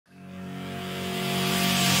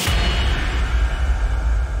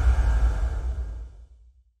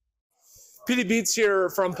PD Beats here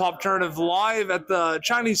from Popternative live at the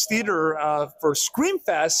Chinese Theater for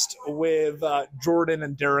Screamfest with Jordan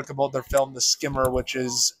and Derek about their film, The Skimmer, which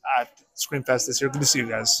is at Screamfest this year. Good to see you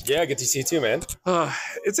guys. Yeah, good to see you too, man.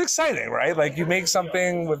 It's exciting, right? Like you make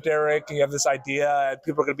something with Derek and you have this idea and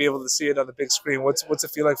people are going to be able to see it on the big screen. What's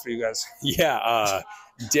it feel like for you guys? Yeah,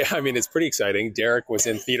 I mean, it's pretty exciting. Derek was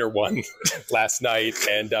in Theater 1 last night,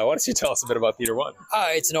 and why don't you tell us a bit about Theater 1?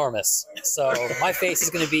 It's enormous. So my face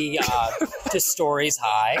is going to be just stories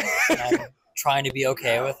high, and I'm trying to be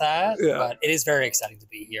okay with that. Yeah. But it is very exciting to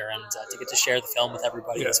be here and to get to share the film with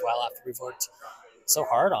everybody as well after we've worked so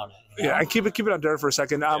hard on it. You know? Yeah, and keep it on Derek for a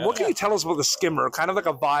second. What can you tell us about The Skimmer? Kind of like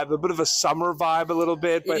a vibe, a bit of a summer vibe a little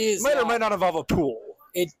bit, but it might or might not involve a pool.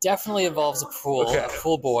 It definitely involves a pool, a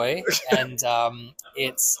pool boy, and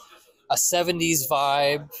it's a 70s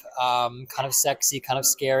vibe, kind of sexy, kind of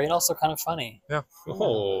scary, and also kind of funny. Yeah.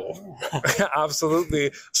 Oh,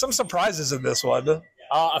 Absolutely. Some surprises in this one.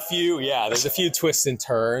 A few, yeah. There's a few twists and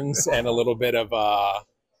turns, and a little bit of a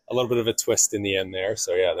twist in the end there.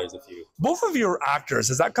 So yeah, there's a few. Both of your actors,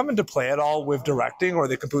 does that come into play at all with directing, or are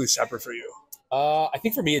they completely separate for you? I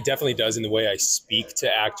think for me, it definitely does in the way I speak to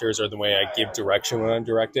actors or the way I give direction when I'm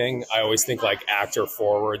directing. I always think like actor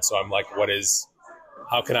forward. So I'm like,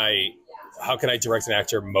 how can I direct an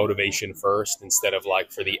actor motivation first instead of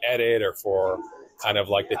like for the edit or for kind of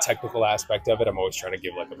like the technical aspect of it? I'm always trying to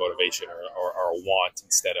give like a motivation or a want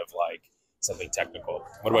instead of like something technical.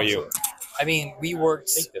 What about you? I mean, we worked...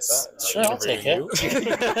 Take this up. Sure, I'll take it.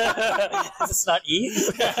 Is this not E?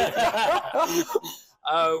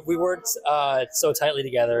 We worked so tightly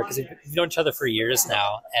together because we've known each other for years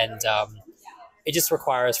now, and it just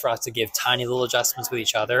requires for us to give tiny little adjustments with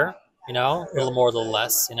each other, you know, a little more, a little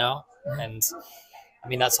less, you know, and I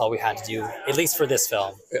mean, that's all we had to do, at least for this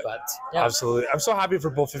film. Yeah. But yeah. Absolutely. I'm so happy for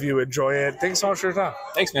both of you. Enjoy it. Thanks so much for your time.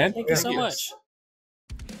 Thanks, man. Thank you so much.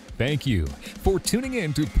 Thank you for tuning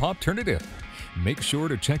in to Popternative. Make sure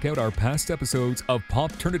to check out our past episodes of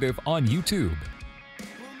Popternative on YouTube.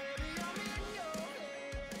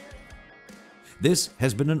 This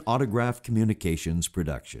has been an Autograph Communications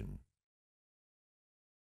production.